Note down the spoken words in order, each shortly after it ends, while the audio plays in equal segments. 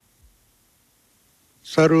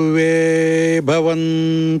Sarve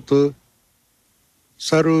Bhavantu,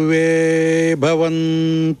 Sarve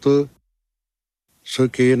Bhavantu,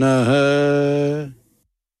 Sukhinaha,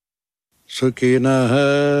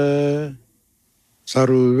 Sukhinaha,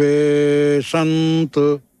 Sarve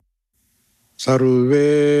Santu,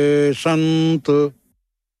 Sarve Santu,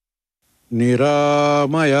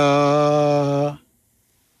 Niramaya,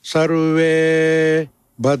 Sarve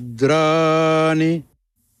Bhadrani,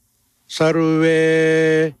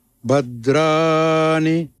 Sarve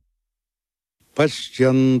Bhadrani,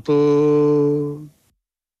 Pashyantu,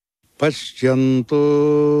 Pashyantu,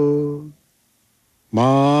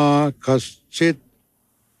 Ma Kaschit,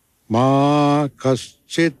 Ma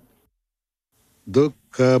Kaschit,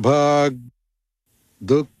 Dukkha Bhag,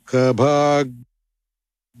 Dukkha Bhag,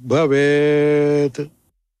 Bhavet,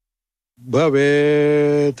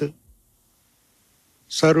 Bhavet,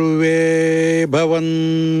 Sarve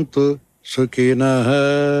Bhavantu,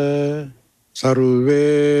 Sukhinaha,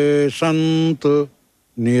 Sarve Santu,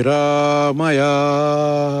 Niramaya,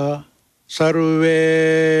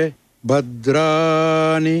 Sarve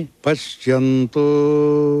Bhadrani, Pashyantu,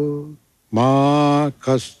 Ma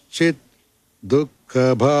Kaschit,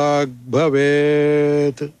 Dukkha Bhag,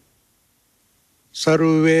 Bhavet,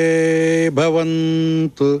 Sarve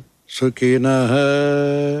Bhavantu,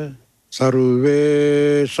 Sukhinaha,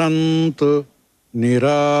 Sarve Santu,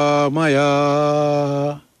 Niramaya,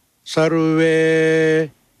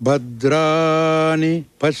 Sarve Bhadrani,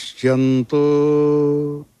 Pashyantu,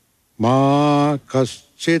 Ma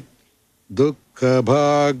Kaschit, Dukkha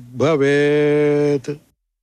Bhag, Bhavet.